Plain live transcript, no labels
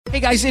Hey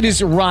guys, it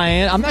is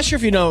Ryan. I'm not sure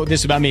if you know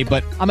this about me,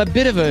 but I'm a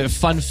bit of a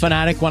fun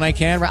fanatic when I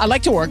can. I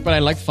like to work, but I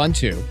like fun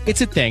too.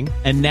 It's a thing.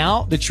 And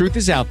now the truth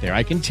is out there.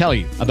 I can tell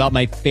you about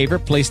my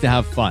favorite place to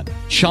have fun.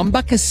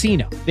 Chumba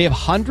Casino. They have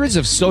hundreds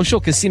of social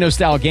casino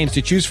style games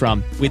to choose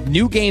from with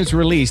new games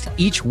released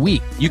each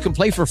week. You can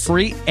play for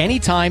free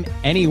anytime,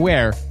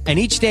 anywhere. And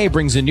each day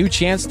brings a new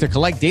chance to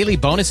collect daily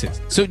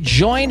bonuses. So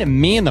join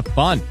me in the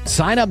fun.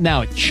 Sign up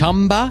now at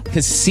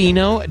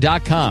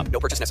ChumbaCasino.com. No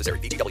purchase necessary.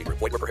 VGW.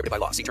 Void where prohibited by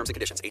law. See terms and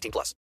conditions. 18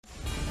 plus.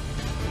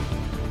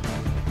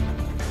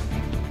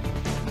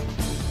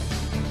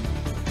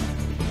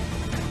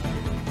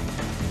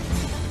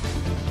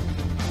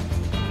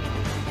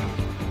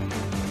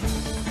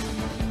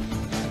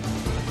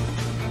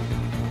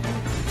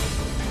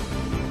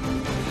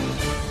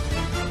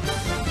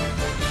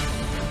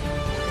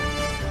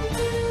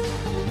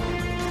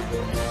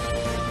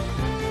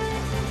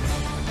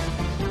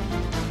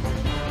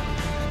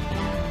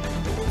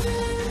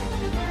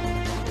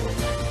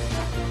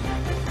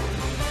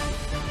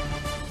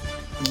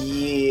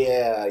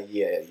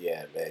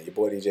 Yeah, man. Your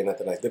boy DJ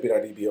Nothing Nice,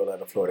 WRDB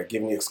Orlando, Florida,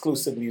 giving you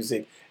exclusive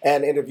music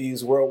and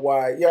interviews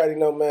worldwide. You already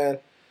know, man.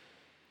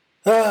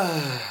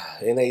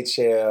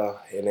 NHL.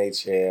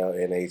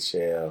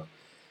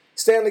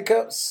 Stanley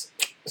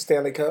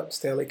Cup.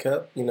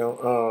 You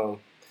know,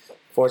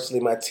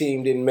 fortunately, my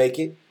team didn't make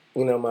it.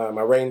 You know,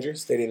 my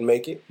Rangers, they didn't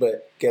make it.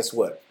 But guess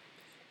what?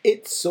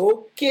 It's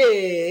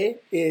okay.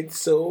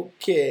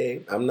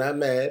 I'm not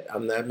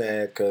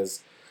mad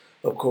because,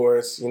 of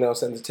course, you know,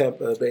 since the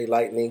Tampa Bay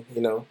Lightning,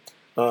 you know,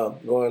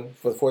 going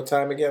for the fourth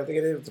time again. I think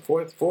it is the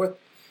fourth.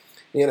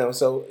 You know,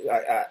 so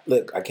I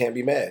look, I can't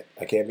be mad.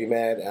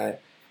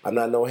 I'm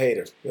not no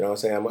hater. You know what I'm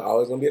saying? I'm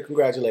always gonna be a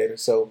congratulator.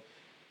 So,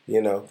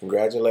 you know,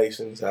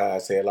 congratulations. I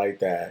say it like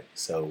that.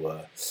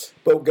 So,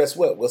 but guess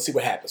what? We'll see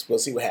what happens. Your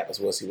boy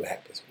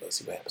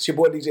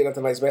DJ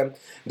Nothing Nice, man.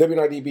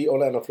 WNRDB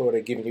Orlando,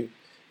 Florida, giving you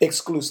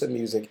exclusive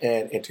music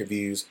and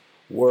interviews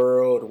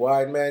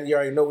worldwide, man. You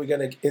already know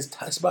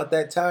it's about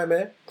that time,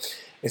 man.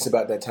 It's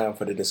about that time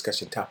for the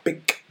discussion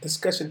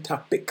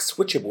topics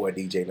with your boy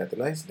DJ Nothing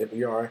Nice.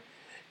 WR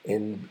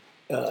in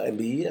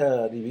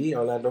DB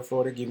Orlando,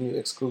 Florida, giving you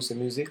exclusive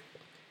music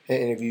and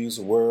interviews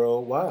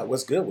worldwide.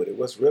 What's good with it?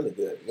 What's really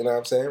good? You know what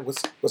I'm saying?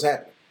 What's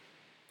happening?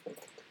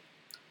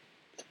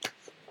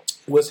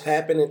 What's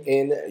happening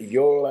in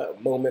your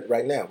moment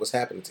right now? What's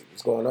happening to you?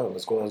 What's going on?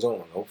 What's going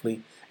on?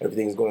 Hopefully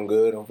everything's going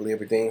good. Hopefully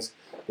everything's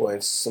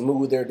going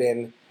smoother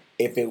than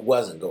if it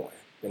wasn't going.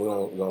 And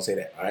we're gonna say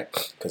that, all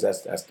right? Because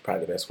that's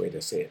probably the best way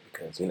to say it.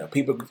 Because, you know,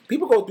 people go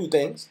through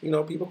things. You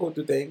know, people go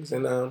through things,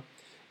 and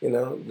you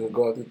know,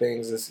 going through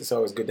things. It's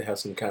always good to have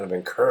some kind of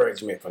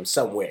encouragement from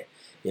somewhere.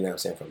 You know what I'm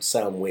saying? From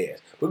somewhere.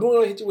 But we're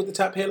gonna hit you with the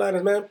top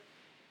headliners, man.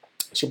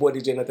 It's your boy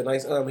DJ Nothing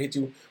Nice. Hit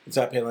you with the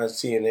top headlines,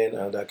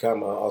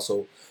 CNN.com,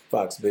 also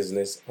Fox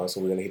Business. Also,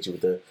 we're gonna hit you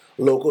with the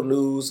local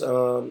news,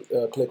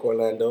 Click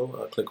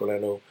Orlando,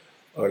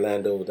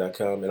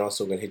 Orlando.com, and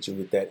also gonna hit you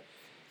with that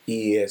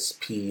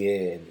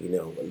ESPN. You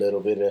know, a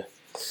little bit of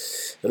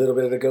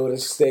the Golden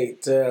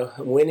State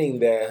winning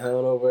that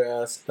over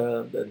us,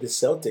 the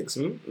Celtics.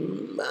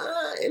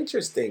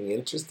 Interesting.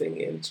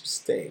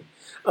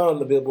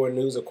 The Billboard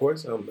News, of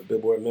course. I'm a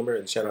Billboard member,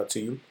 and shout out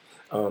to you.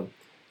 You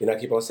know, I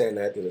keep on saying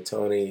that to the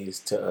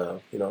Tonys, to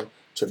you know,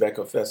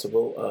 Tribeca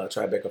Festival.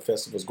 Tribeca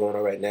Festival is going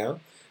on right now,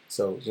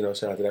 so you know,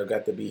 shout out to that. We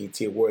got the BET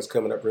Awards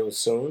coming up real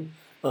soon.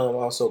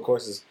 Also, of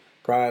course, it's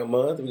Pride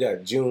Month. We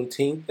got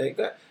Juneteenth. They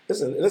got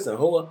listen, a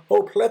whole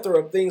plethora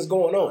of things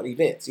going on,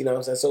 events. You know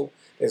what I'm saying? So,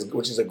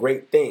 which is a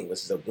great thing.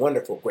 Which is a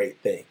wonderful, great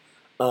thing.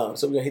 So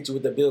we're gonna hit you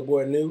with the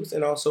Billboard News,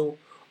 and also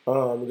we're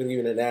gonna give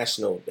you the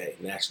National Day.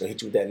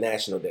 Hit you with that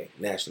National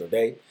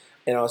Day,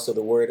 and also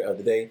the word of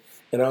the day,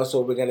 and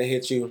also we're gonna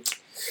hit you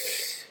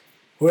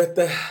with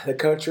the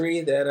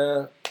country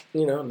that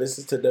you know,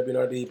 listens to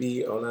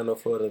WNRDB Orlando,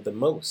 Florida the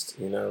most.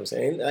 You know what I'm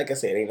saying? Like I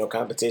said, ain't no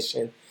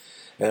competition.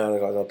 And I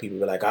know people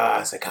be like,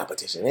 it's a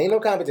competition. Ain't no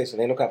competition.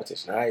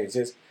 All right,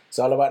 it's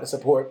all about the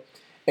support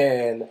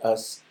and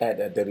us at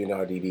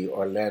WNRDB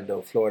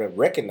Orlando, Florida,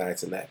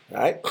 recognizing that. All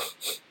right,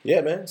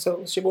 yeah, man.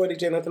 So it's your boy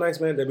DJ Nothing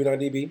Nice, man.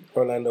 WNRDB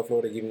Orlando,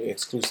 Florida, giving you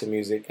exclusive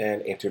music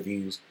and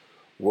interviews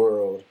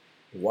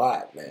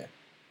worldwide, man.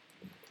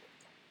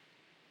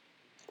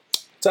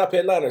 Top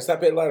headliners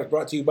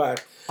brought to you by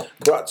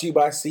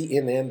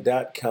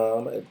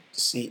CNN.com.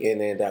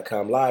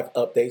 Live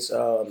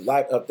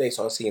updates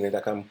on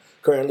CNN.com.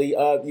 Currently,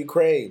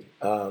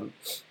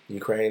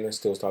 Ukraine is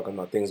still talking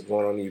about things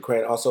going on in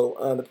Ukraine.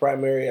 Also, the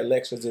primary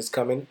elections is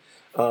coming.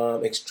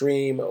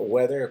 Extreme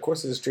weather, of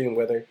course, it's extreme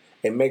weather,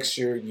 and make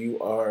sure you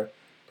are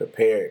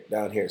prepared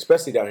down here,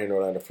 especially down here in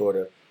Orlando,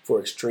 Florida, for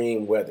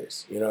extreme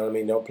weathers. You know what I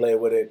mean? Don't play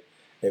with it.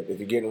 If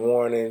you're getting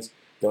warnings,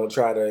 don't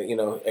try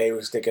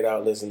to, stick it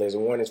out. Listen, there's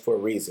warnings for a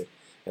reason.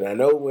 And I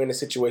know we're in a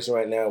situation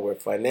right now where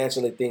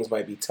financially things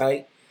might be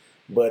tight,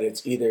 but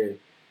it's either,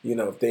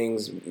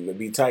 things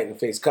be tight and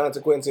face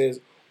consequences,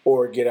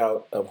 or get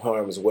out of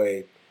harm's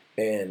way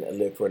and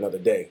live for another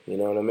day. You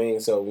know what I mean?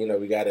 So, you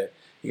gotta,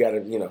 I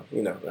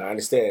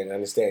understand,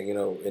 and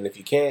if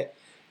you can't,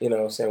 You know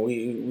what I'm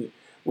saying?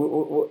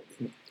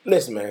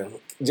 Listen, man.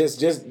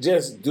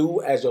 Just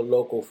do as your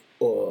local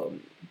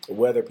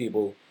weather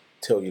people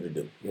tell you to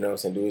do. You know what I'm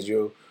saying? Do as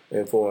you're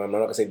informed. I'm not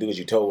gonna say do as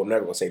you're told. I'm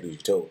never gonna say do as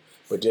you're told.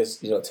 But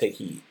just take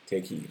heed.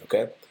 Take heed.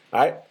 Okay. All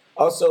right.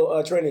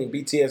 Also, trending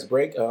BTS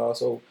break.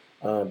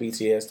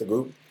 BTS the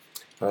group.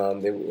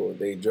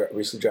 They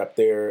recently dropped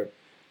their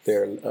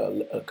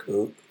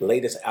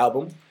latest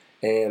album,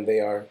 and they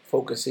are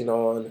focusing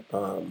on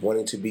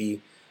wanting to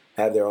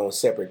have their own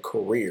separate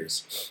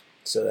careers.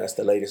 So that's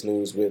the latest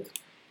news with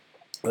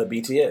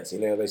BTS.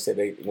 They said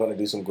they want to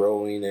do some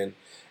growing and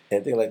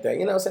things like that.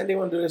 You know what I'm saying? They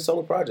want to do their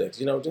solo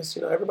projects.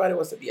 Everybody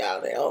wants to be out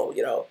on their own,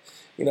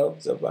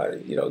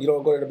 somebody, you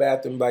don't go to the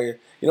bathroom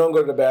you don't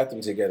go to the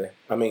bathroom together.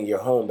 I mean, your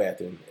home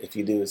bathroom. If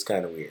you do, it's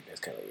kind of weird.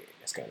 That's kind of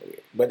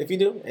weird. But if you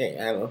do, hey,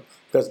 I don't know.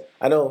 Because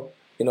I know,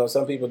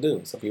 some people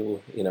do. Some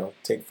people,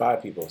 take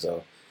 5 people.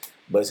 So,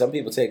 but some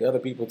people take other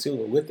people too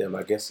with them.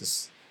 I guess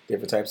it's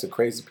different types of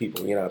crazy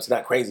people. It's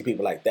not crazy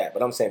people like that,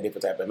 but I'm saying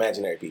different type of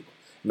imaginary people.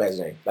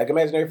 Like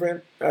imaginary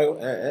friend, kind of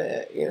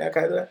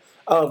that.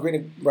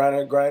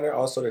 Griner.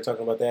 Also, they're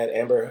talking about that.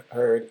 Amber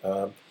Heard,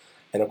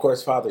 and of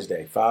course, Father's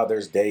Day.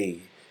 Father's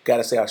Day.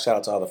 Gotta say, shout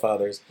out to all the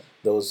fathers,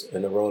 those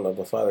in the role of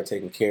a father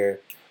taking care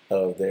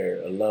of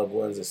their loved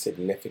ones and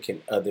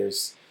significant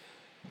others.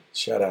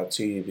 Shout out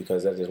to you,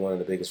 because that is one of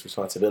the biggest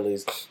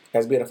responsibilities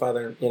as being a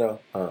father.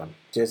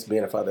 Just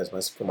being a father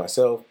for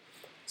myself.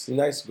 It's a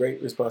nice,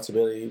 great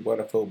responsibility,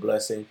 wonderful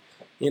blessing.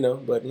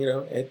 But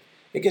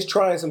it gets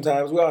trying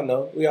sometimes. We all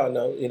know.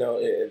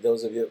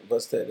 Those of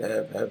us that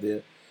have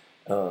the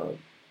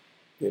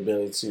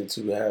ability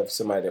to have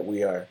somebody that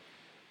we are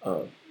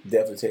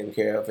definitely taking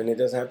care of, and it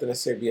doesn't have to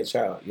necessarily be a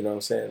child. You know what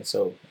I'm saying?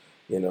 So,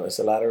 it's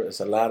a lot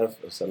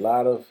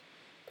of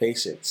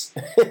patience.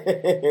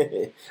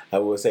 I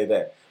will say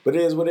that. But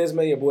it is what it is,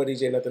 man. Your boy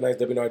DJ Nothing Nice,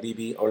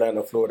 WNRDB,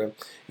 Orlando, Florida,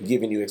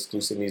 giving you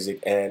exclusive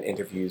music and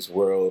interviews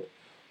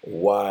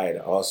worldwide.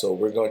 Also,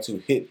 we're going to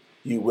hit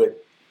you with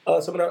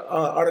some of the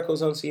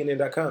articles on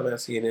CNN.com.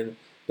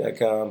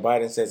 CNN.com.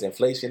 Biden says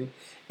inflation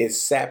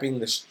is sapping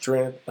the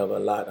strength of a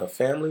lot of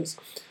families.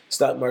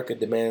 Stock market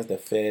demands the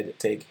Fed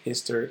take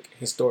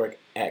historic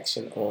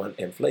action on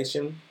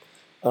inflation.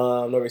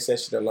 No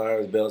recession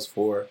alarms bells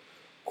for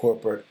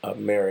corporate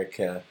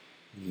America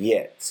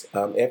yet.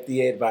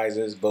 FDA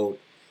advisors vote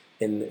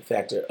in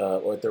factor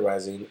of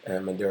authorizing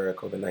Moderna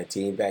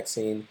COVID-19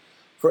 vaccine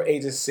for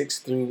ages 6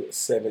 through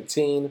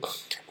 17.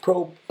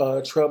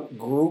 Pro-Trump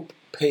group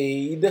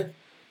paid.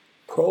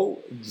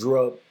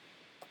 Pro-Trump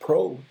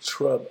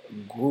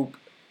group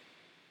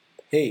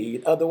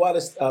paid. The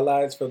Wallace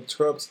Alliance for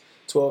Trump's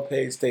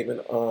 12-page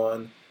statement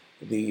on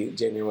the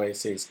January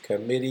 6th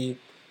committee.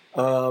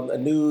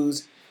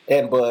 News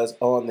and buzz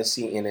on the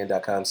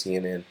CNN.com.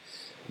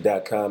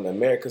 CNN.com.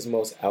 America's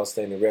most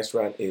outstanding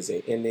restaurant is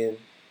an Indian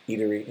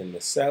eatery in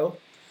the South.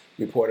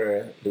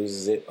 Reporter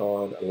loses it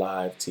on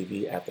live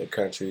TV after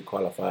country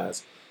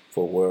qualifies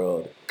for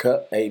World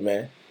Cup. Hey,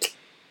 man,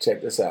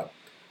 check this out.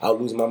 I'll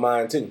lose my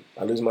mind, too.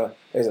 I would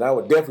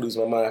definitely lose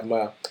my mind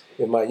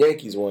if my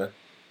Yankees won.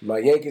 My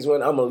Yankees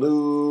win, I'm going to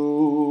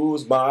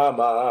lose my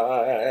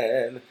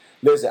mind.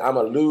 Listen, I'm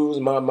going to lose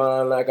my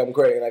mind like I'm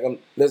crazy.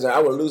 I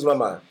will lose my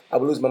mind. I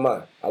will lose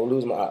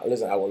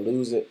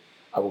it.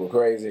 I will go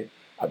crazy.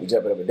 I'll be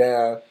jumping up and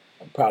down.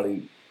 I'm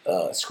probably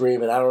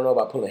screaming. I don't know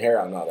about pulling hair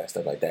out and all that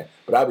stuff like that.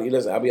 But I'll be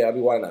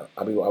wild out.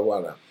 I'll be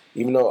wild out.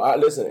 Even though,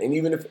 and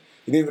even if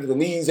the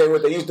knees ain't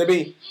what they used to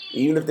be,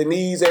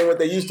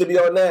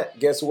 on that,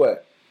 guess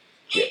what?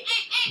 Yeah.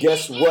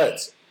 Guess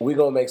what? We're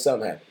going to make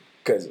something happen.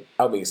 Because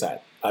I'll be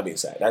excited.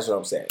 That's what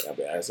I'm saying.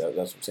 That's what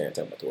I'm saying.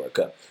 Talking about the World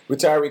Cup.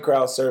 Retiree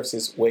crowd surfs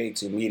his way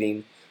to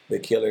meeting the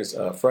Killers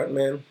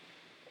frontman.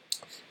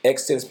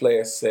 Ex-tennis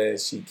player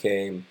says she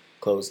came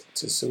close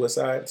to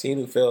suicide. Teen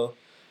who fell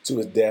to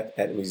his death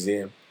at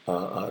museum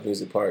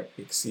music park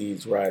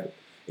exceeded ride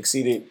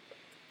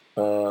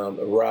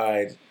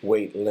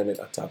weight limit,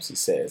 autopsy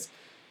says.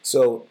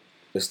 So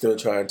they're still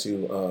trying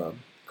to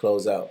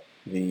close out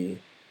the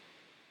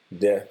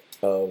death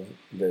of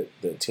the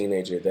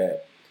teenager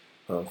that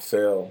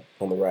fell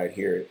on the ride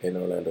here in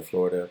Orlando,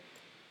 Florida.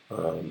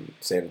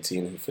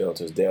 17 who fell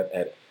to his death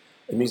at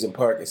amusement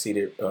park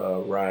exceeded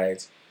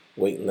rides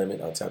weight limit,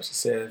 autopsy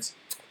says.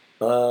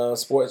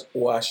 Sports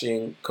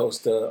washing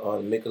Costa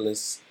on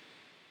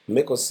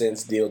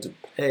Mickelson's deal to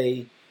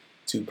play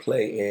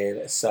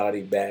in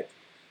Saudi-backed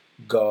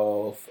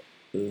golf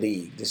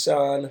league.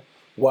 Deshaun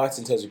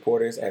Watson tells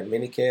reporters at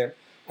minicamp,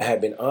 "I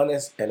have been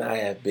honest and I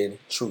have been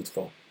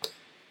truthful."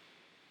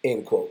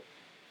 End quote.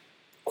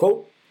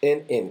 Quote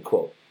and end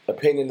quote.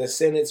 Opinion: the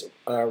Senate's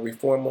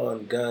reform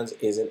on guns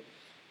isn't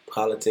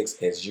politics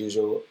as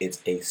usual.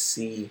 It's a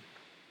sea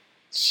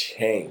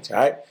change. All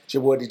right? It's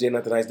your boy DJ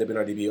Nothing Nice,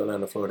 WNRDB,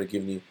 Orlando, Florida,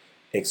 giving you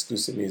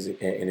exclusive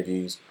music and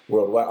interviews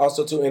worldwide.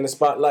 Also, too, in the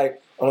spotlight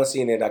on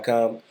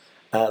CNN.com,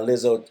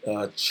 Lizzo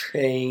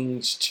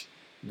changed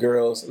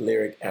girl's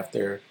lyric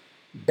after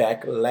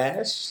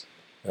backlash.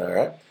 All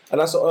right.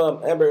 And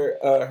also, Amber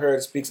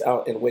Heard speaks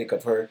out in wake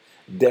of her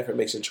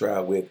defamation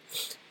trial with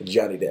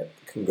Johnny Depp.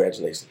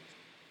 Congratulations,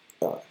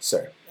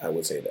 sir. I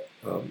would say that.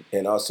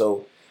 And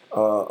also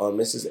on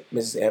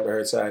Mrs. Amber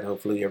Heard's side,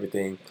 hopefully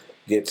everything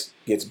gets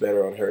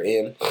better on her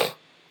end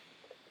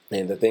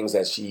and the things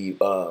that she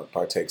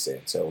partakes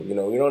in. So we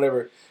don't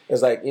ever.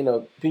 It's like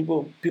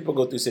people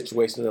go through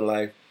situations in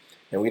life,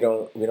 and we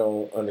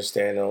don't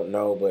understand, don't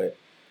know. But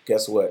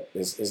guess what?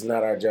 It's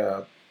not our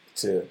job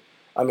to.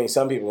 I mean,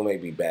 some people may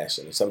be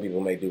bashing, some people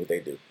may do what they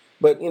do.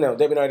 But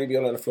WNRDB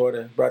Orlando,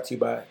 Florida, brought to you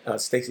by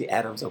Stacey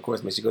Adams. Of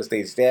course, make sure you go to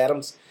Stacey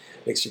Adams.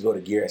 Make sure you go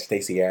to gear at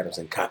Stacey Adams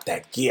and cop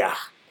that gear,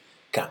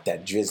 cop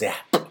that drizzap.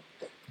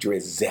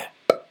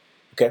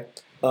 Okay.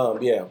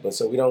 Yeah. But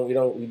so we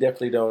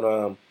definitely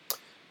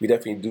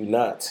do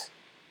not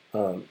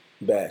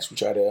bash. We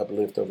try to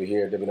uplift over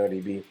here at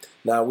WNRDB.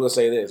 Now, I will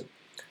say this.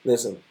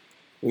 Listen,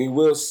 we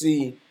will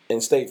see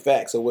and state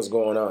facts of what's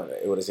going on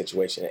with the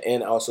situation,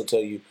 and also tell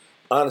you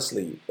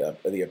honestly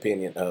the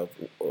opinion of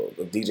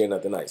DJ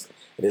Nothing Nice.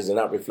 It does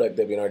not reflect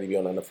WNRDB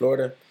Orlando,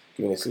 Florida,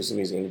 giving exclusive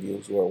music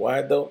interviews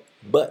worldwide, though.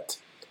 But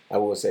I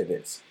will say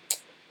this: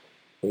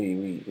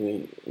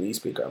 we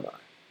speak our mind.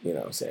 You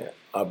know what I'm saying?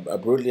 I'm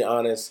brutally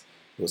honest.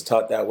 It was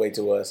taught that way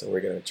to us, and we're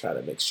going to try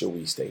to make sure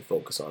we stay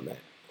focused on that.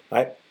 All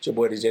right? It's your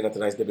boy, DJ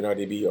Nothing Nice,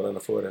 WNRDB, Orlando,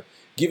 Florida,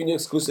 giving you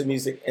exclusive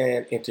music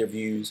and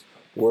interviews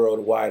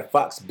worldwide.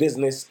 Fox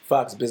Business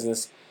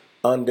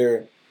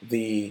under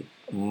the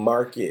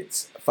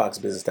markets,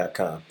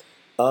 foxbusiness.com.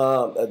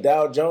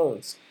 Dow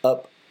Jones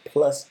up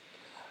plus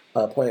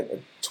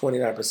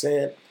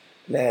 0.29%.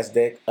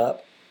 NASDAQ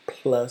up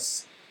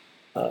plus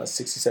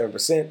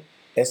 67%.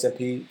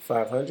 S&P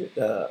 500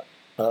 up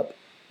a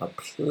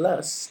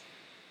plus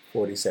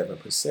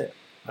 47%.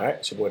 All right,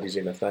 it's your boy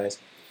DJ Mathias,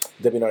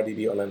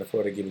 WNRDB Orlando,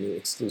 Florida, giving you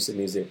exclusive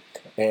music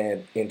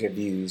and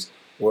interviews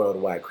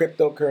worldwide.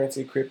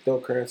 Cryptocurrency.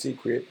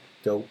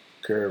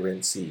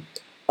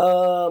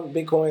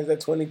 Bitcoin's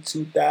at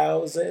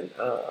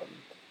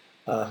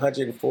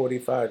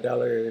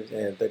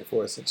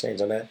 $22,145.34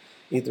 change on that.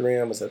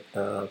 Ethereum is at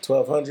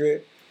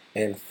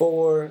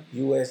 1,204.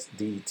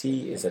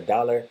 USDT is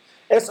 $1.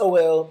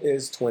 SOL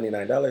is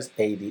 $29.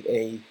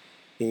 ADA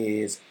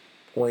is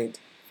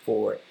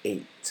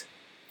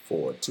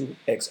 0.4842.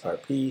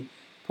 XRP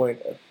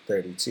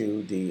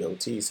 0.32.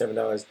 DOT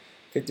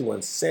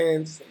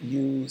 $7.51.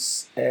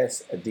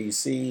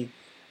 USDC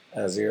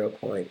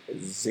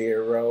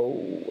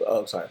 0.0.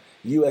 Oh, sorry.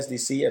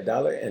 USDC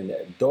 $1 and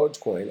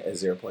Dogecoin at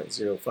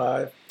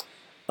 0.05.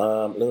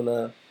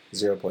 Luna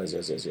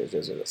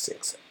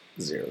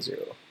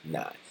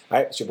 0.0000609. All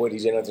right, it's your boy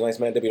DJ Nothing Nice,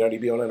 man.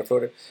 WNRDB Orlando,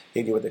 Florida.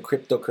 Hitting you with the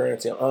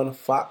cryptocurrency on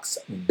Fox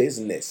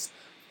Business.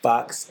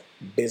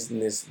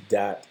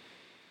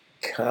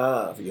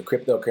 FoxBusiness.com for your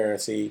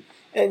cryptocurrency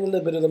and a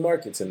little bit of the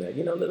markets in there. A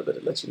little bit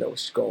to let you know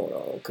what's going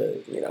on,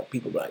 because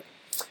people like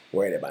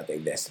worried about their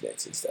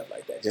investments and stuff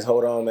like that. Just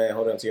hold on, man.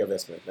 Hold on to your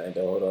investment, man.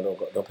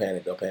 Don't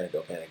panic.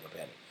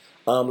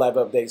 Live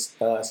updates.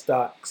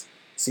 Stocks.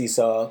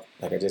 Seesaw.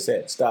 Like I just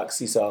said, stocks.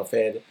 Seesaw.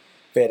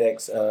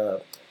 FedEx.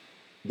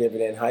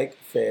 Dividend hike.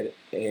 Fed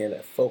and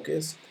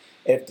Focus.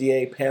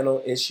 FDA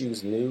panel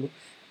issues new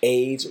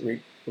age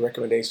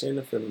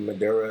recommendation for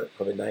Moderna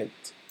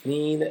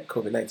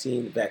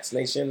COVID-19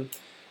 vaccination.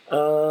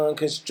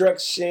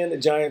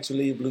 Construction giants who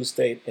leave blue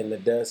state in the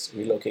dust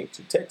relocate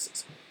to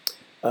Texas.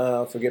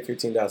 Forget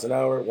 $15 an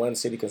hour. One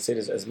city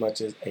considers as much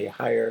as a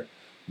higher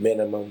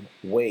minimum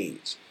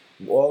wage.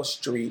 Wall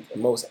Street,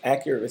 most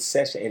accurate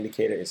recession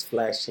indicator is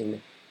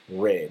flashing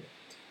red.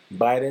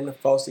 Biden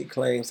falsely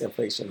claims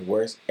inflation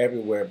worse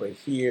everywhere but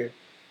here,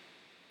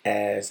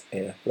 as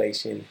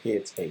inflation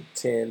hits a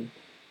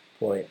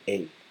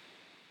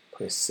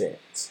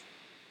 10.8%.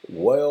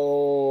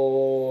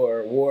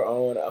 War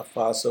on a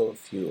fossil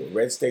fuel.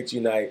 Red states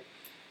unite,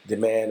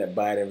 demand that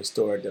Biden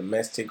restore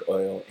domestic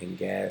oil and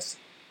gas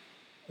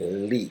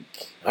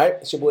leak. All right,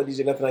 it's your boy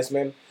DJ Nothing Nice,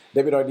 man.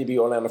 WNRDB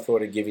Orlando,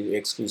 Florida, giving you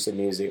exclusive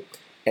music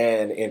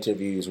and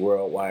interviews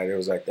worldwide. There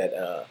was like that,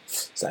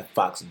 it's like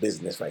Fox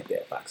Business right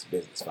there. Fox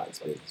Business.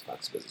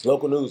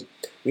 Local news.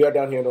 We are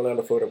down here in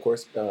Orlando, Florida, of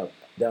course.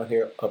 Down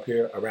here, up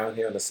here, around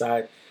here on the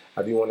side.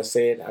 However you want to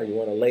say it, how you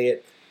want to lay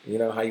it,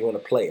 how you want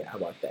to play it. How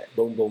about that?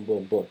 Boom, boom,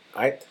 boom, boom.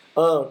 All right.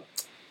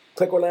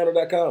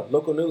 ClickOrlando.com.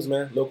 Local news,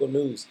 man. Local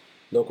news.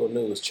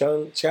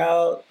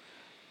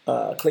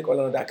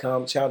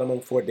 ClickOrlando.com. Child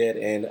among 4 dead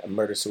in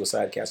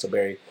murder-suicide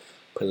Castleberry.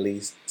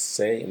 Police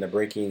say in the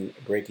breaking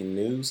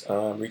news.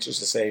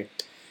 Researchers say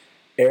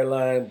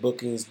airline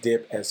bookings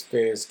dip as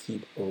fares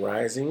keep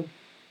rising.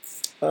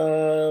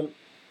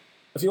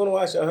 If you want to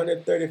watch, a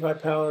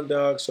 135-pound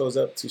dog shows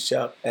up to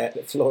shop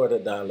at Florida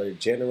Dollar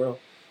General.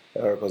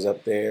 The article's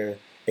up there.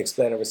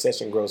 Explain a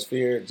recession grows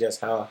fear.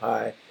 Just how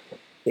high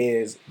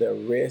is the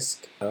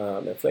risk?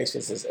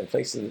 Inflation is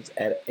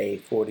at a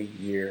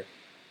 40-year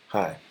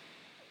high.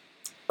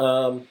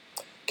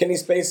 Kennedy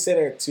Space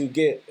Center to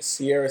get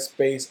Sierra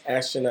Space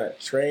Astronaut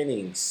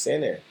Training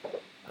Center.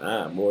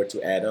 More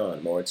to add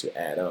on.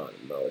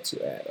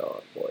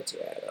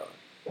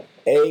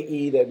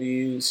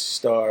 AEW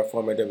star,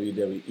 former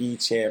WWE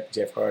champ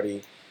Jeff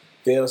Hardy,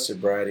 failed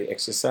sobriety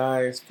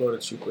exercise.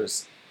 Florida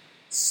troopers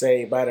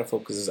say Biden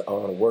focuses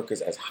on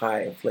workers as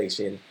high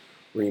inflation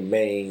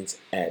remains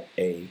at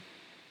a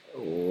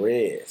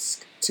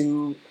risk.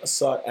 Two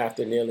sought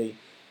after nearly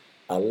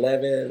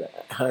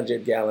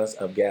 1,100 gallons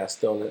of gas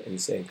stolen in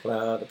St.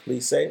 Cloud. The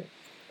police say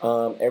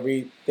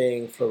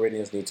everything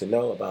Floridians need to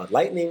know about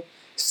Lightning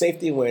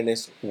Safety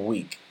Awareness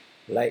Week.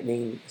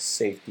 Lightning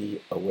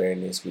Safety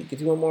Awareness Week. If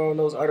you want more on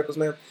those articles,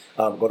 man,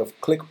 go to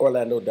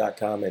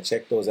clickorlando.com and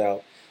check those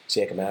out.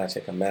 Check them out.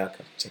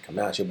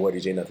 It's your boy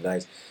DJ Nothing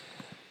Nice.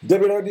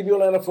 WNRDB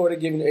Orlando, Florida,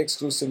 giving you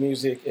exclusive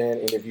music and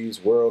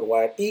interviews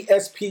worldwide.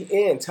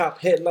 ESPN top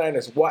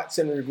headliners: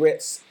 Watson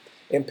regrets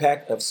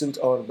impact of suit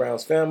on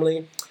Brown's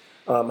family.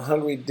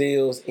 Hungry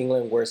deals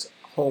England worst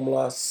home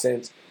loss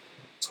since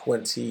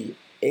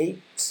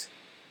 28.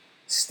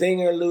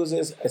 Stinger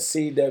loses a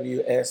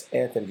CWS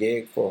anthem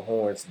gig for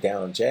Horns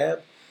down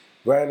jab.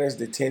 Griner's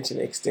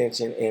detention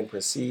extension and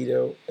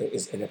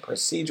is in a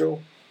procedural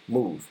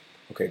move.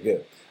 Okay,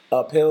 good.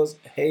 Appeals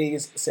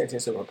Hayes'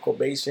 sentence of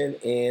probation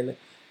in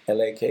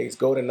LA case.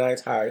 Golden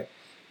Knights hire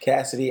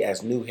Cassidy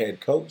as new head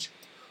coach.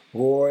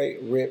 Roy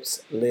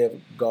rips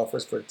live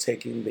golfers for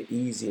taking the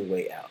easy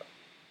way out.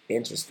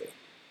 Interesting.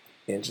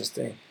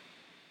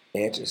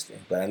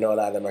 But I know a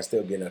lot of them are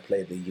still going to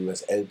play the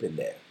U.S. Open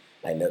there.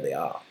 I know they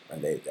are.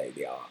 And they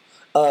are.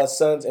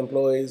 Suns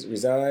employees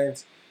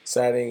resigns,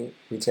 citing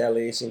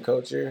retaliation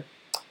culture.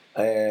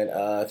 And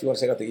if you want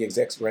to check out the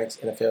execs ranks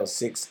NFL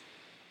 6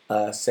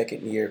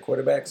 second-year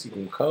quarterbacks, you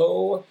can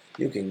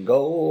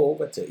go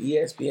over to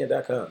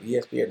ESPN.com.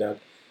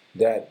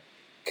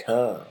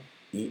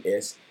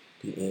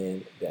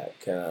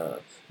 ESPN.com.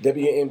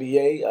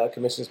 WNBA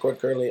Commissioners Court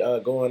currently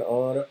going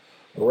on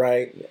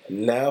right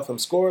now from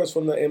scores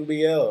from the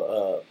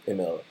NBL.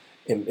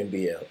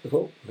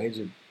 NBL.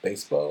 Major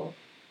Baseball.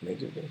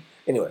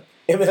 Anyway,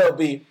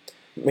 MLB,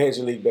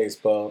 Major League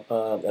Baseball.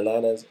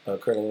 Atlanta's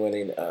currently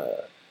winning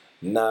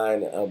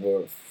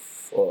 9-4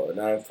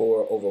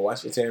 over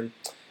Washington.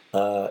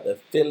 The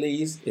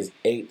Phillies is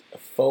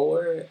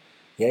 8-4.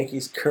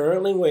 Yankees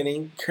currently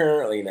winning.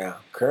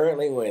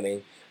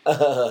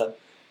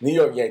 New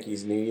York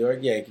Yankees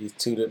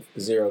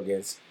 2-0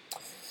 against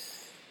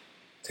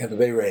Tampa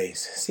Bay Rays.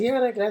 See how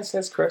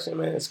that's crushing,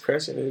 man. It's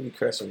crushing. It'll be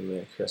crushing,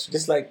 man. Crushing.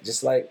 Just like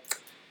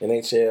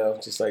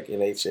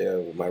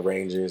NHL with my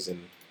Rangers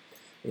and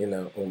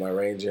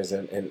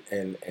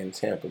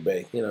Tampa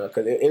Bay.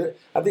 Because I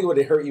think it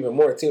would hurt even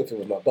more too if it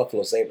was my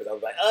Buffalo Sabres. I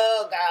was like,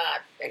 oh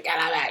God, they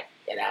got all that.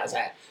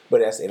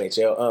 But that's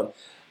NHL.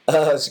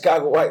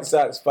 Chicago White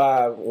Sox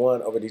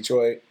 5-1 over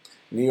Detroit.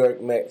 New York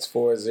Mets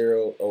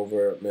 4-0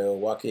 over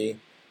Milwaukee.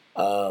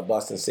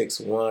 Boston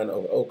 6-1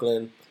 over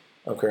Oakland.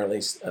 I'm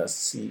currently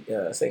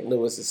St.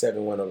 Louis is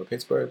 7-1 over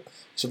Pittsburgh.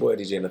 It's your boy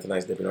DJ Nothing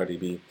Nice,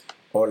 WNRDB,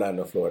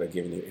 Orlando, Florida,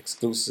 giving you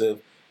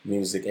exclusive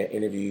music and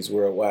interviews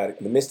worldwide.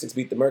 The Mystics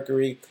beat the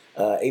Mercury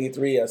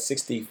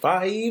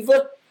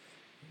 83-65.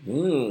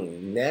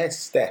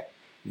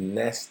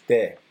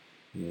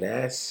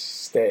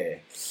 Nasty.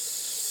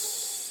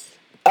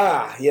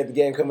 Yeah, the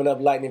game coming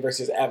up, Lightning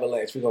versus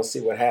Avalanche. We're going to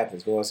see what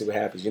happens.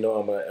 You know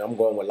I'm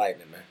going with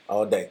Lightning, man.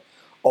 All day,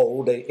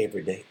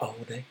 every day.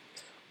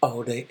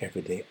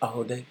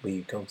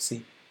 We gon'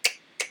 see.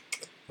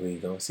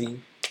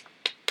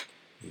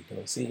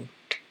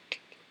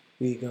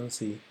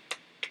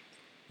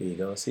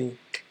 The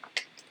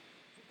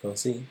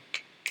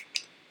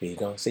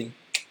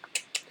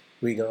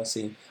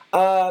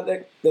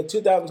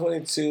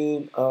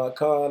 2022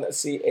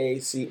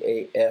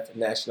 CACAF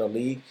National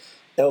League.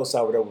 El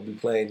Salvador will be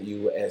playing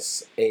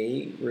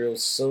USA real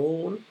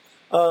soon.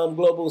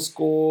 Global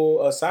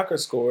soccer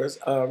scores.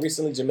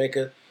 Recently,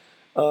 Jamaica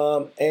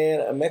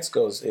and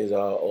Mexico's is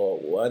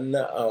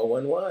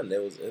 1-1.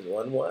 It was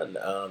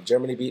 1-1.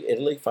 Germany beat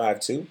Italy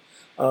 5-2.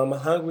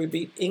 Hungary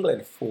beat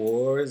England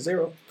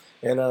 4-0.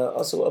 And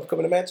also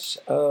upcoming match,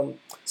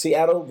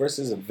 Seattle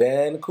versus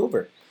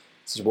Vancouver.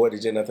 It's your boy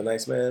DJ Nothing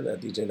Nice, man.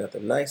 DJ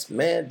Nothing Nice,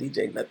 man.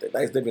 DJ Nothing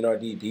Nice.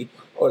 WNRDB,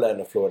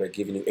 Orlando, Florida,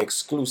 giving you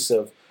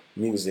exclusive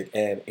music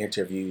and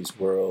interviews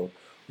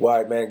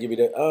worldwide, man. Give you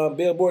the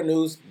Billboard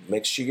news.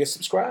 Make sure you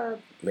subscribe.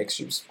 I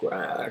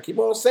keep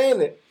on saying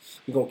it.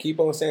 We're going to keep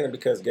on saying it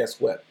because guess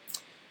what?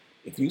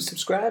 If you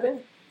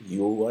subscribing,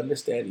 you'll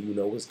understand. You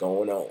know what's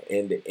going on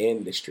in the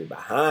industry,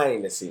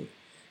 behind the scene.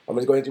 I'm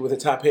going to go into with the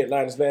top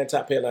headliners, man.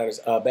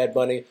 Bad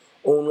Bunny,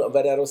 Un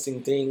Verdadero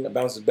Sin Thing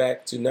bounces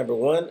back to number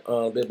 1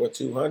 on Billboard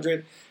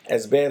 200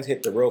 as bands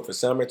hit the road for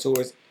summer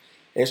tours.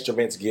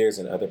 Instruments, gears,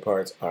 and other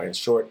parts are in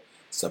short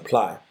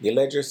supply. The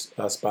alleged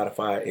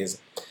Spotify is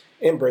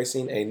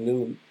embracing a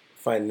new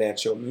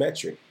financial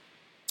metric.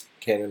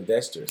 Can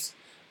investors?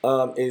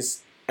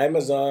 Is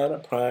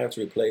Amazon Prime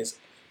to replace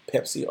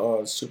Pepsi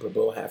on Super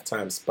Bowl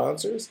halftime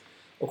sponsors?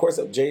 Of course,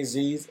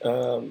 Jay-Z's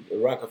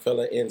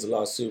Rockefeller ends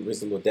lawsuit,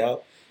 Reasonable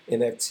Doubt,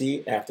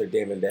 NFT after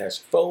Damon Dash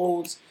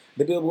folds.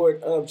 The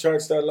Billboard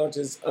chart star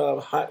launches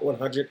Hot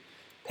 100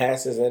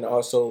 passes, and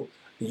also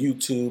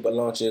YouTube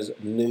launches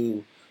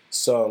new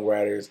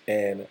songwriters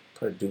and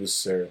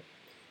producer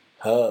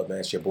hub. Man,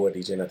 it's your boy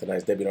DJ Nothing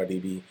Nice,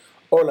 WNRDB,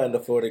 Orlando,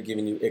 Florida,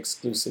 giving you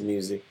exclusive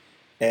music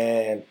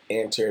and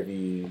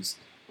interviews.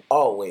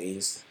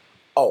 Always,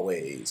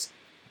 always,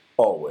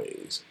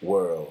 always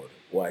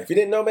worldwide. If you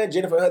didn't know, man,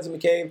 Jennifer Hudson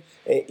became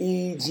an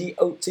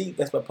EGOT.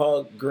 That's by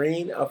Paul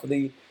Green off of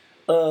the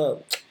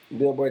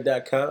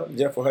Billboard.com.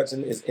 Jennifer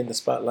Hudson is in the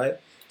spotlight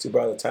to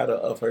borrow the title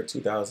of her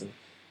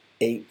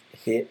 2008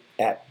 hit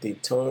at the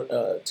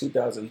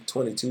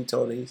 2022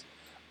 Tonys.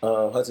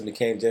 Hudson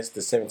became just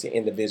the 17th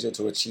individual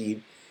to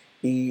achieve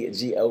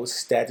EGO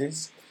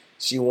status.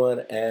 She won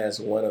as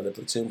one of the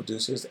platoon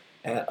producers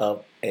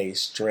of A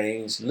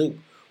Strange Loop,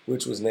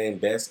 which was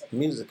named Best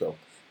Musical.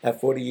 At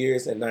 40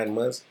 years and 9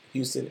 months,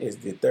 Houston is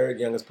the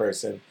third youngest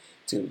person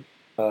to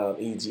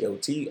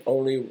EGOT.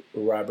 Only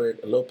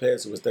Robert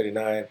Lopez, who was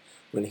 39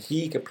 when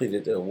he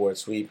completed the award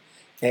sweep,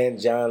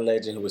 and John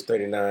Legend, who was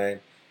 39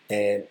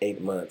 and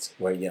 8 months,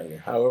 were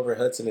younger. However,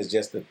 Hudson is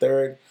just the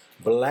third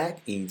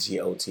black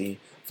EGOT,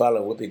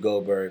 following Whoopi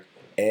Goldberg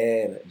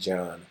and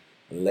John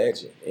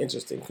Legend.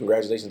 Interesting.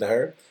 Congratulations to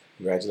her.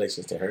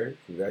 Congratulations to her.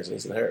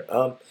 Congratulations to her.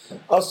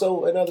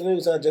 Also, in other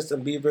news,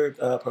 Justin Bieber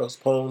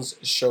postpones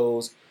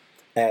shows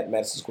at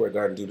Madison Square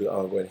Garden due to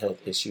ongoing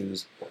health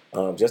issues.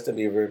 Justin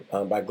Bieber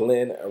by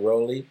Glenn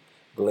Rowley.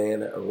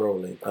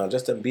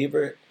 Justin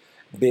Bieber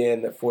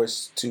been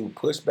forced to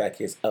push back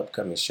his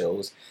upcoming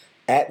shows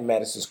at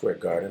Madison Square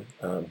Garden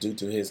due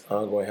to his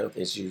ongoing health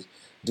issues.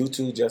 Due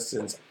to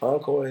Justin's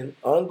ongoing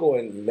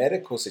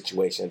medical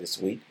situation this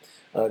week,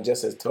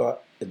 Justice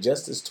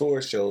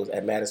tour shows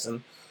at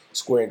Madison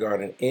Square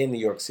Garden in New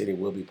York City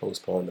will be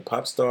postponed. The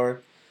pop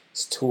star's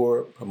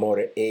tour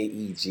promoter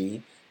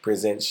AEG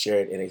presents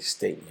shared in a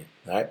statement.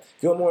 All right.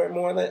 If you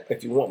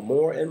want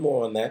more and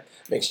more on that,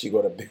 make sure you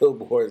go to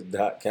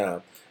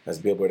Billboard.com. That's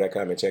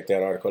Billboard.com and check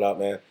that article out,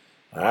 man.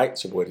 All right.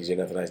 It's your boy DJ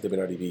Nothing Nice,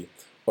 WNRDB,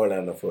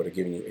 Orlando, Florida,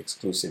 giving you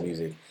exclusive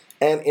music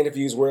and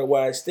interviews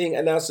worldwide. Sting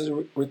announces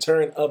the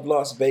return of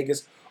Las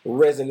Vegas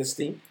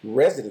residency.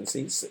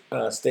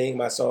 Sting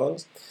My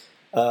Songs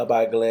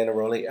by Glenn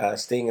Rowley.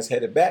 Sting is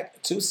headed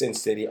back to Sin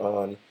City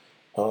on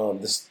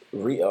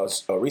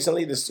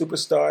recently. The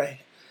superstar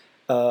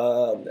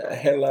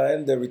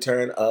headline the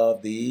return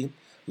of the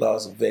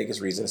Las Vegas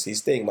Residency.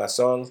 Sting My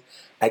Songs.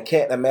 I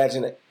can't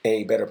imagine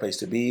a better place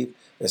to be,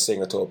 the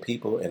singer told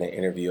People in an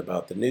interview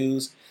about the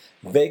news.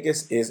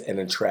 Vegas is an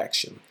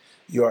attraction.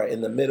 You are in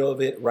the middle of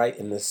it, right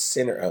in the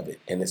center of it,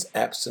 and it's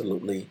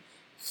absolutely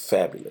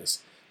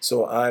fabulous.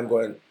 So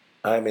I'm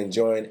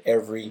enjoying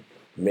every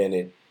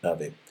minute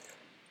of it.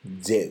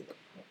 Dope.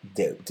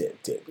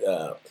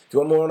 If you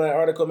want more on that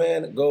article,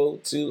 man, go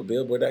to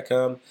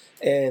Billboard.com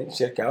and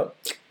check out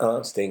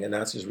Sting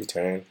announces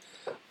return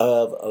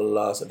of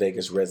Las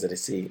Vegas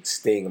residency.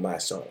 Sting My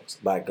Songs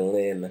by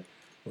Glenn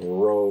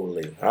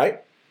Rowley. All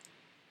right.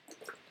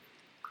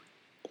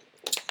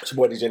 It's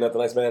your boy DJ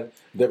Nothing Nice, man.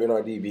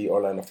 WNRDB,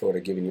 Orlando,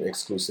 Florida, giving you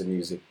exclusive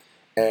music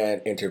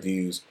and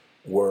interviews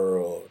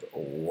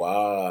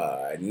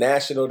worldwide.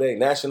 National Day.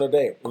 National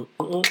Day.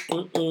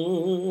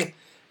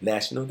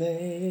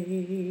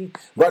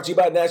 Brought to you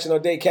by National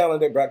Day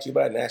Calendar. Brought to you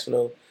by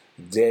National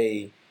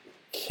Day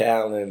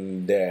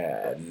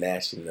Calendar.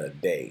 National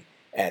Day.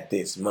 At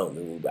this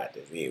moment, we're about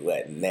to see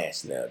what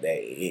National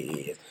Day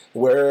is.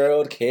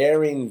 World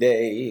Caring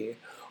Day.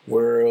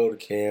 World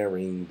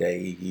Caring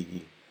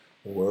Day.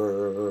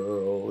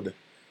 World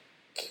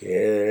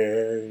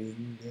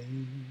Caring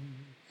Day.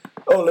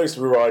 Oh, let's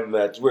rewind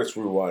that.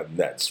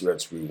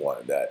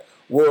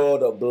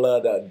 World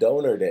Blood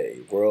Donor Day.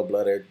 World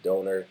Blood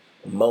Donor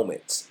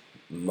Moments.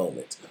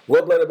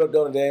 World Blood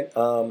Donor Day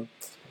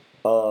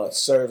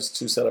serves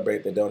to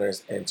celebrate the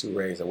donors and to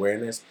raise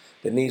awareness.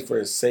 The need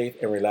for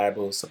safe and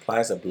reliable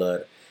supplies of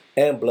blood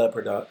and blood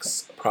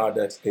products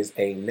is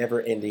a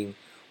never-ending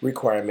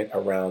requirement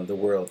around the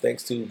world.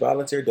 Thanks to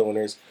volunteer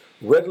donors,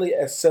 readily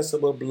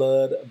accessible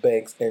blood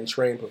banks, and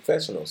trained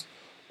professionals,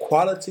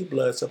 quality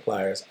blood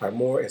suppliers are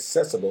more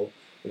accessible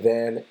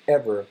than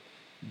ever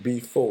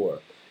before.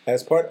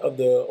 As part of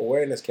the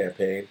awareness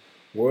campaign,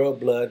 World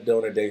Blood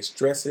Donor Day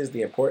stresses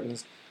the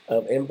importance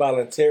of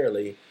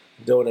involuntarily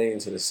donating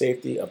to the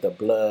safety of the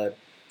blood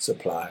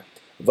supply.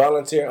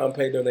 Volunteer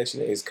unpaid donation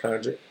is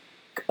conjuncting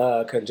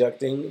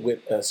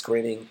with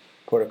screening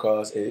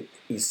protocols is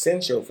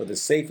essential for the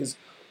safest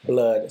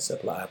blood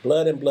supply.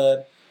 Blood and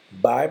blood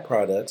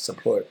byproducts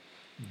support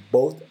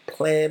both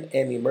planned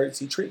and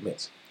emergency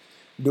treatments.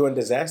 During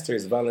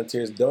disasters,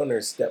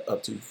 donors step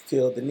up to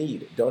fill the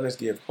need. Donors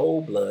give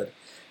whole blood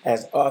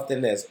as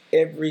often as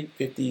every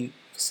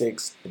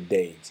 56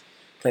 days.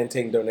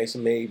 Plantain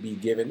donation may be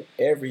given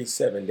every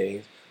 7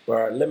 days, but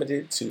are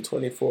limited to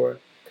 24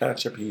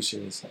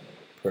 contributions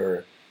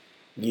per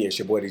year. It's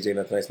your boy DJ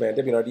Nothing Nice, man.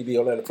 WNRDB,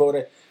 Orlando,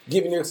 Florida,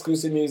 giving you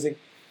exclusive music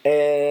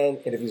and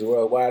interviews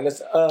worldwide.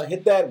 Let's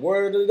hit that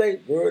word of the day,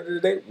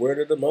 word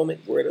of the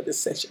moment, word of the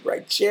session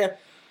right here.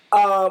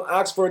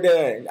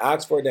 Oxfordine.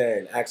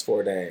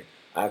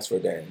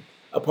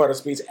 A part of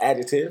speech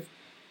adjective.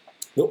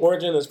 The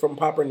origin is from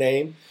proper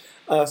name,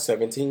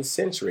 17th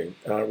century,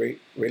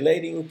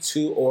 relating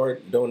to or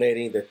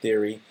donating the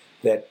theory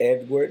that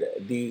Edward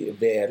de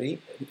Vere,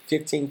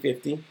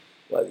 1550,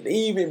 wasn't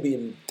even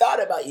being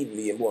thought about even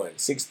being born.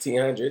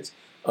 1600s.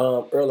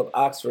 Earl of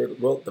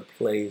Oxford wrote the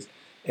plays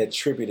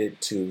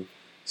attributed to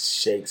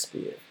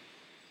Shakespeare.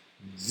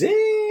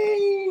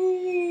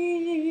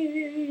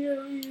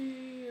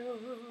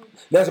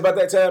 That's about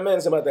that time, man.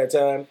 It's about that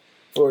time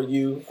for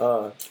you.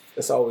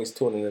 That's always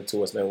tuning in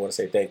to us, man. I want to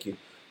say thank you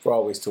for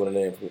always tuning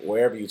in,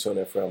 wherever you tune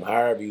in from,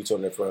 however you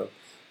tune in from.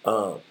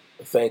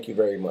 Thank you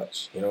very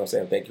much. You know what I'm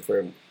saying? Thank you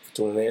for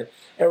tuning in.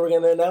 And we're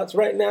going to announce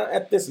right now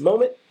at this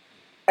moment,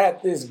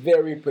 at this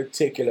very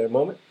particular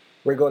moment,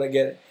 we're going to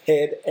get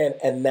ahead and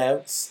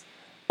announce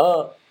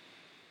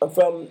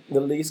from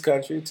the least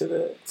country to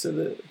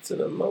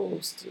the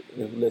most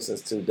who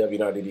listens to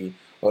WNRDB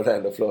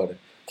Orlando, Florida.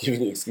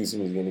 Giving you exclusive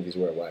music interviews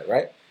worldwide,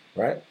 right?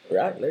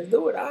 Let's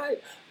do it. All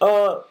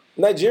right.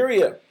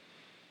 Nigeria,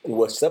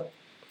 what's up?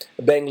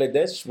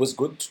 Bangladesh, what's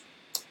good?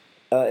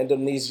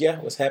 Indonesia,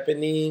 what's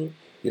happening?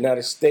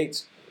 United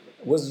States,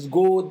 what's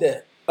good?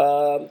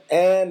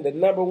 And the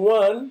number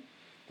one.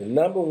 Let's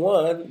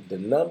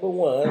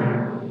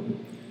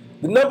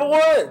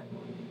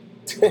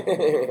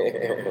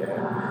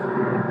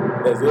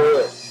do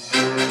it.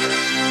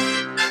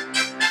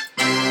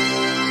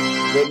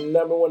 The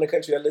number one in the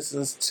country that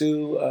listens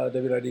to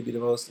WNRDB the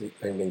most and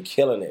been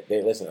killing it.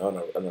 They listen on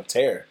a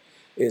tear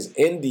is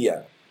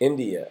India. And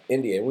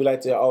we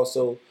like to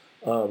also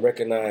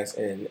recognize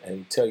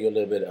and tell you a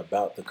little bit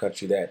about the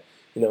country that,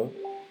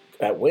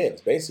 that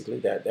wins, basically,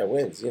 that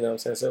wins. You know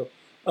what I'm saying?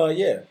 So,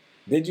 yeah.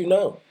 Did you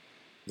know?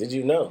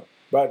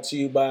 Brought to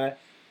you by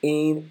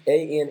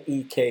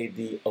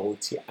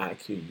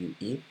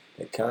ANEKDOTIQUE.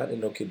 That kind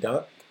and no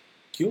kidon.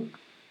 Q.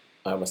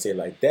 I'm going to say it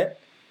like that.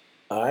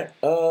 All right.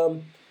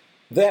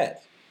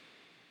 That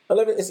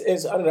 11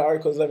 is under the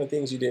articles 11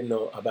 things you didn't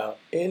know about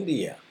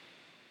India.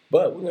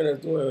 But we're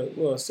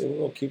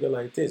gonna keep it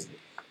like this.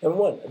 Number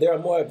one, there are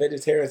more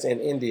vegetarians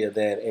in India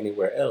than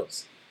anywhere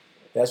else.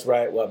 That's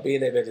right. While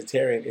being a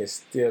vegetarian is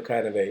still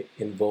kind of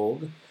in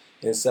vogue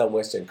in some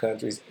Western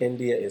countries,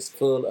 India is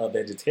full of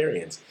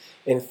vegetarians.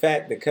 In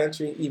fact, the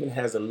country even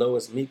has the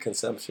lowest meat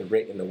consumption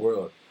rate in the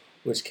world,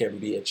 which can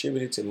be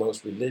attributed to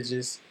most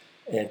religious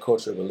and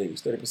cultural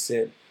beliefs.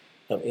 30%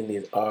 of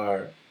Indians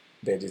are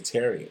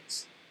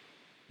vegetarians.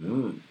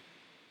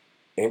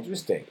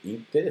 Interesting.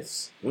 Eat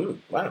this.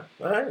 Wow.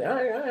 All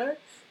right.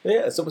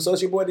 Yeah, so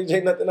it's your boy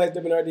DJ Nothing Nice,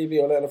 WNRDB,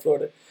 Orlando,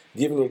 Florida,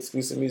 giving you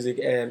exclusive music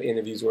and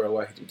interviews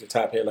worldwide. Hit you with the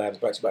top headlines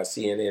brought to you by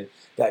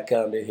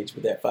CNN.com. They hit you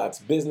with that Fox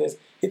Business.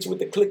 Hit you with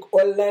the Click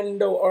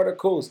Orlando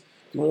articles.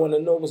 If you want to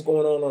know what's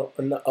going on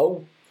in the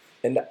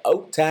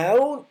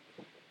O-Town,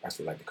 that's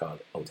what I like to call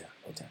it, O-Town.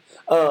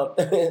 Go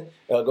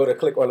to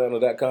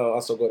clickorlando.com.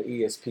 Also go to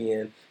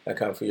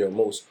ESPN.com for your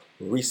most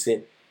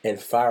recent and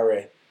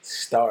fiery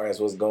stars,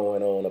 what's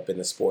going on up in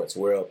the sports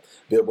world.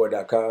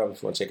 Billboard.com,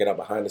 if you want to check it out,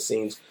 behind the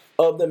scenes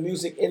of the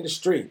music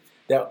industry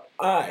that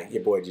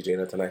your boy DJ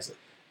Nothing Nice,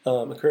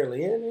 I'm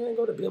currently in, and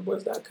go to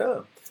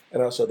billboards.com.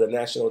 And also the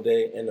National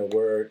Day and the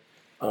word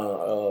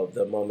of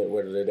the moment,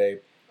 word of the day,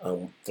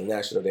 the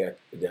National Day,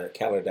 the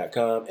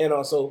calendar.com, and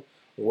also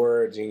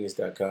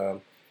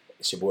wordgenius.com.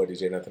 It's your boy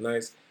DJ Nothing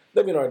Nice,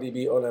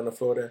 WNRDB, Orlando,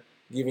 Florida,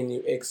 giving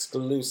you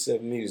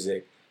exclusive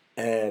music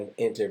and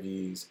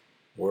interviews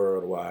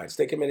worldwide.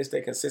 Stay committed,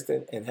 stay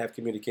consistent, and have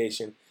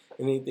communication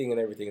in anything and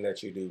everything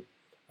that you do.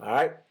 All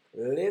right,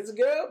 let's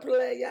go,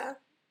 playa.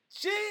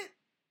 Shit.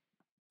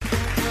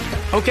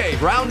 Okay,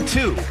 round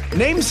two.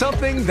 Name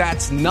something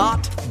that's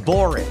not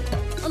boring.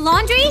 A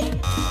laundry?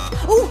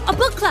 Ooh, a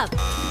book club.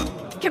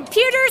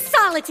 Computer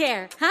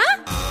solitaire,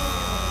 huh?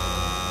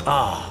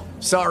 Ah,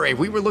 sorry,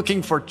 we were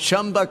looking for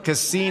Chumba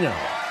Casino.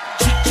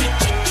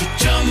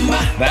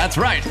 That's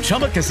right.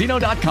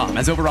 ChumbaCasino.com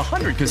has over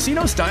 100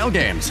 casino-style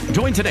games.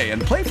 Join today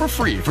and play for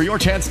free for your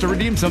chance to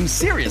redeem some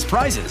serious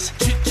prizes.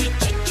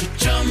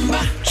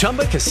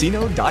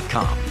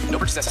 ChumbaCasino.com. No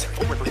purchase necessary.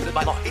 Void where prohibited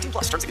by law. 18+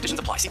 terms and conditions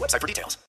apply. See website for details.